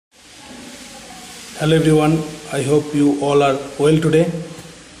Hello everyone, I hope you all are well today.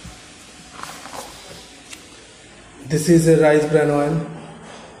 This is a rice bran oil.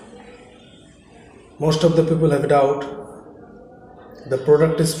 Most of the people have a doubt the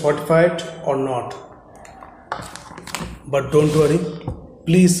product is fortified or not. But don't worry,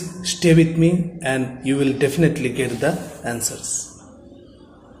 please stay with me and you will definitely get the answers.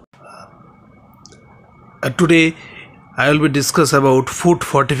 Today I will be discuss about food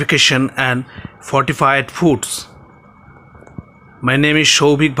fortification and fortified foods. My name is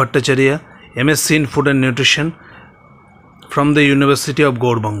Souvik Bhattacharya, MSc in Food and Nutrition from the University of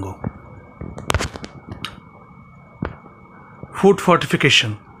Gourbango. Food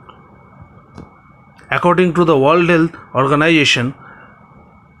fortification. According to the World Health Organization,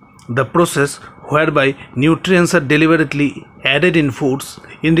 the process whereby nutrients are deliberately added in foods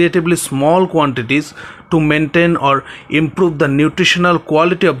in relatively small quantities to maintain or improve the nutritional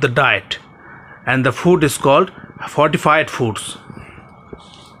quality of the diet, and the food is called fortified foods.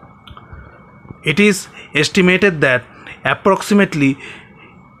 It is estimated that approximately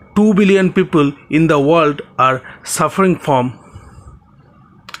 2 billion people in the world are suffering from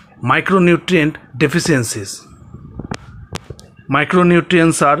micronutrient deficiencies.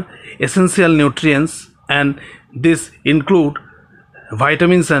 Micronutrients are essential nutrients, and these include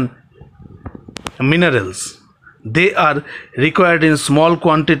vitamins and minerals. They are required in small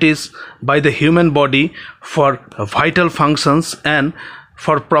quantities by the human body for vital functions and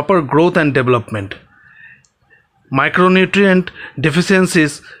for proper growth and development. Micronutrient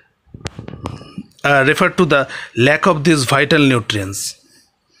deficiencies refer to the lack of these vital nutrients.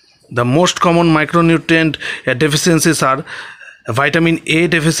 The most common micronutrient deficiencies are vitamin A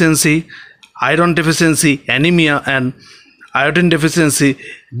deficiency, iron deficiency, anemia, and iodine deficiency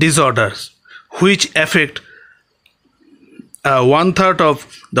disorders, which affect 1/3 of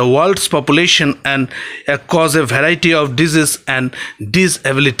the world's population and cause a variety of diseases and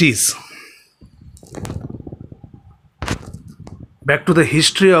disabilities. Back to the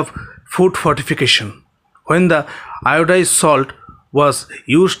history of food fortification. When the iodized salt was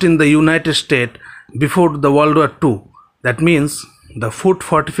used in the United States before the World War II, that means the food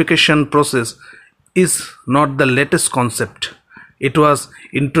fortification process is not the latest concept. It was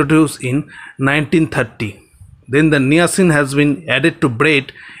introduced in 1930. Then the niacin has been added to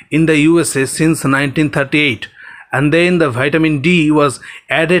bread in the USA since 1938, and then the vitamin D was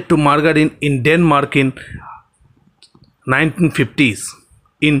added to margarine in Denmark in 1950s.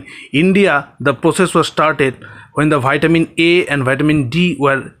 In India, the process was started when the vitamin A and vitamin D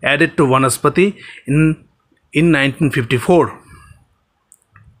were added to vanaspati in 1954.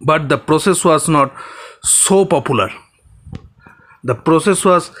 But the process was not so popular. The process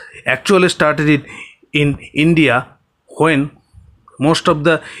was actually started in India when most of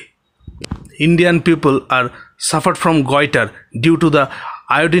the Indian people are suffered from goiter due to the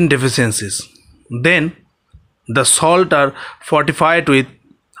iodine deficiencies. Then the salt are fortified with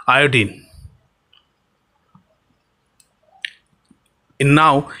iodine. And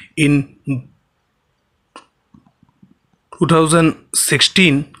now in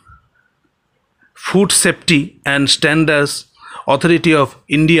 2016, Food Safety and Standards Authority of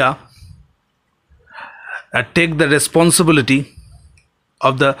India take the responsibility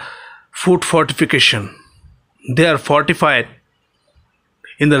of the food fortification. They are fortified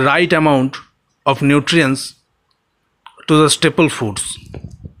in the right amount of nutrients to the staple foods.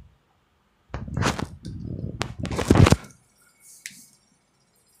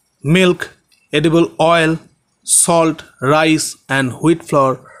 Milk, edible oil, salt, rice, and wheat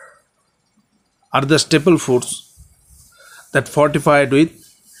flour are the staple foods that fortified with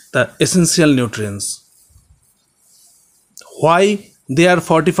the essential nutrients. Why they are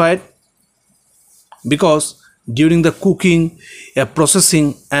fortified? Because during the cooking, processing,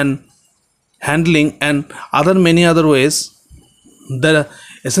 and handling, and many other ways, the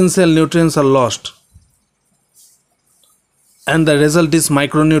essential nutrients are lost, and the result is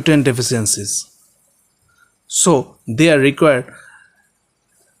micronutrient deficiencies. So they are required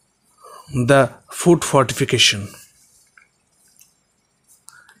the food fortification.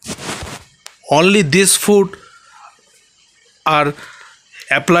 Only this food are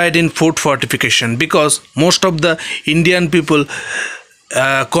applied in food fortification because most of the Indian people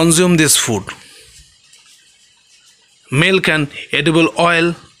consume this food. Milk and edible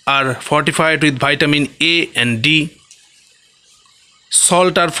oil are fortified with vitamin A and D.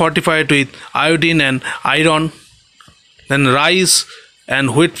 Salt are fortified with iodine and iron. Then rice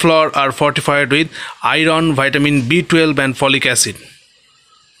and wheat flour are fortified with iron, vitamin B12, and folic acid.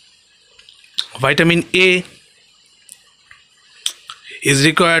 Vitamin A is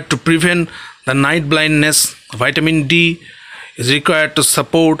required to prevent the night blindness. Vitamin D is required to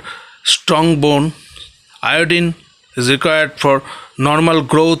support strong bone. Iodine is required for normal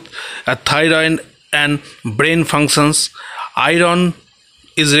growth, thyroid and brain functions. Iron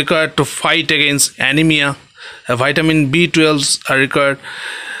is required to fight against anemia. Vitamin B12 are required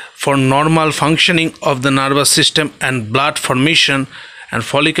for normal functioning of the nervous system and blood formation, and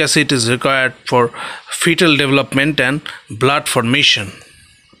folic acid is required for fetal development and blood formation.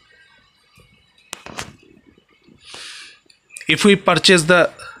 If we purchase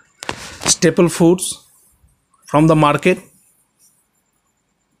the staple foods from the market,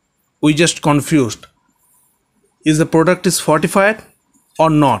 we just confused, is the product is fortified or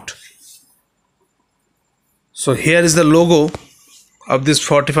not? So here is the logo of this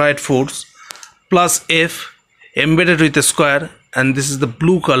fortified foods, plus F embedded with a square, and this is the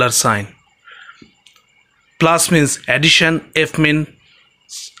blue color sign. Plus means addition, F means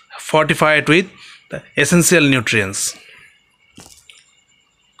fortified with the essential nutrients.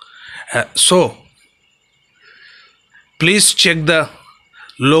 So please check the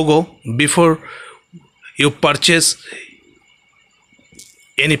logo before you purchase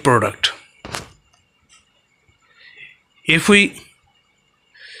any product. If we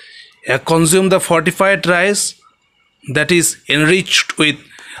consume the fortified rice that is enriched with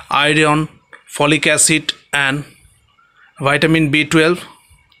iron, folic acid and vitamin B12,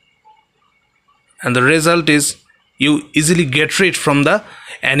 and the result is you easily get rid from the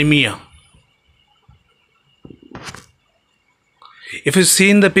anemia. If you see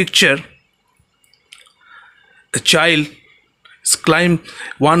in the picture, the child is climb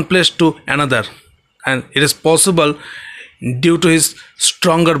one place to another, and it is possible due to his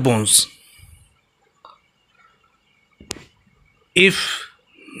stronger bones. If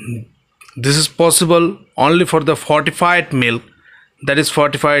this is possible only for the fortified milk, that is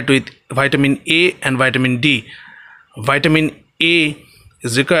fortified with vitamin A and vitamin D. Vitamin A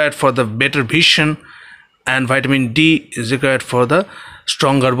is required for the better vision, and vitamin D is required for the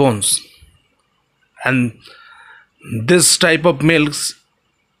stronger bones. And this type of milks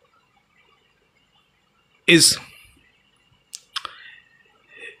is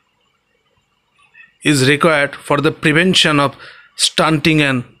required for the prevention of stunting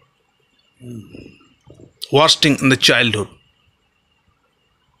and wasting in the childhood.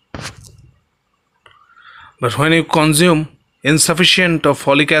 But when you consume insufficient of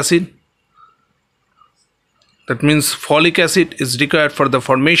folic acid, that means folic acid is required for the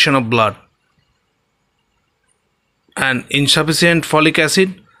formation of blood, and insufficient folic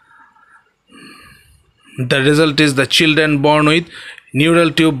acid, the result is the children born with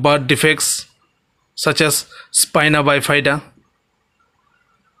neural tube birth defects such as spina bifida.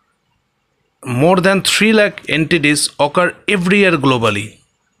 More than 3 lakh entities occur every year globally.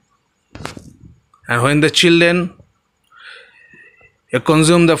 And when the children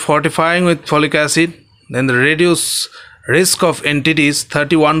consume the fortifying with folic acid, then the reduce risk of entities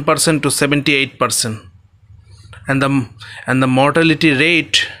 31% to 78%, and the mortality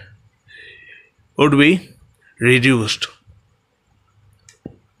rate would be reduced.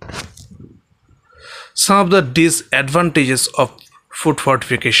 Some of the disadvantages of food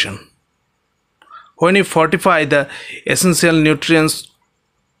fortification: when you fortify the essential nutrients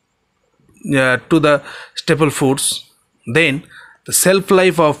to the staple foods, then the shelf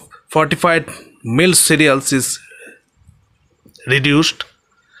life of fortified meal cereals is reduced.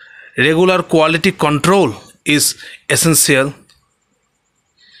 Regular quality control is essential,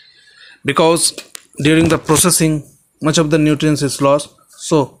 because during the processing much of the nutrients is lost,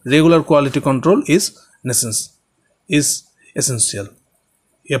 so regular quality control is essential.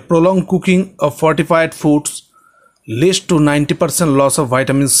 A prolonged cooking of fortified foods leads to 90% loss of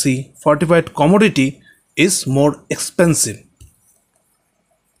vitamin C. Fortified commodity is more expensive.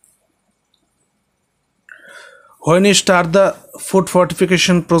 When you start the food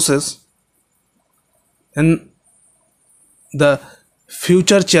fortification process, and the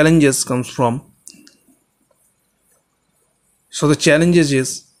future challenges comes from. So the challenges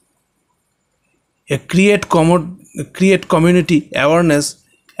is create community awareness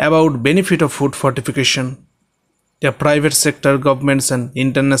about benefit of food fortification. The private sector, governments and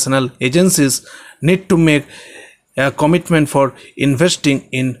international agencies need to make a commitment for investing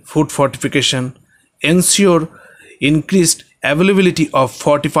in food fortification, ensure increased availability of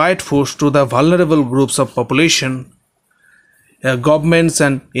fortified foods to the vulnerable groups of population. Governments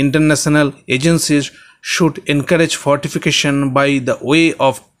and international agencies should encourage fortification by the way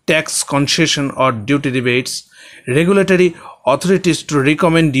of tax concession or duty rebates. Regulatory authorities to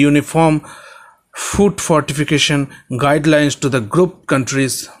recommend uniform food fortification guidelines to the group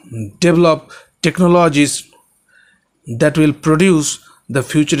countries, develop technologies that will produce the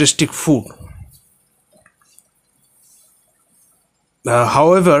futuristic food.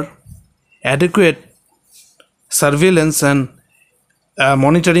 However, adequate surveillance and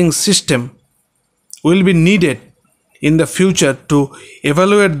monitoring system will be needed in the future to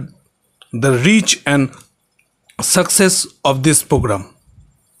evaluate the reach and success of this program.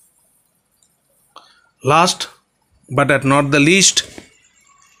 Last but not the least,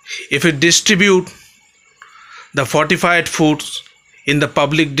 if we distribute the fortified foods in the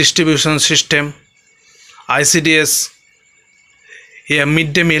public distribution system, ICDS, a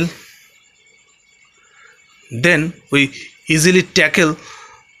midday meal, then we easily tackle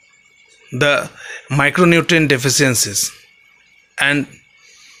the micronutrient deficiencies, and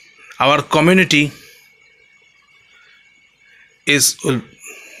our community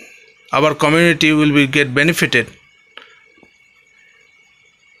will be get benefited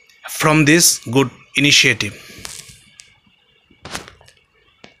from this good initiative.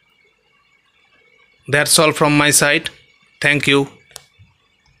 That's all from my side. Thank you.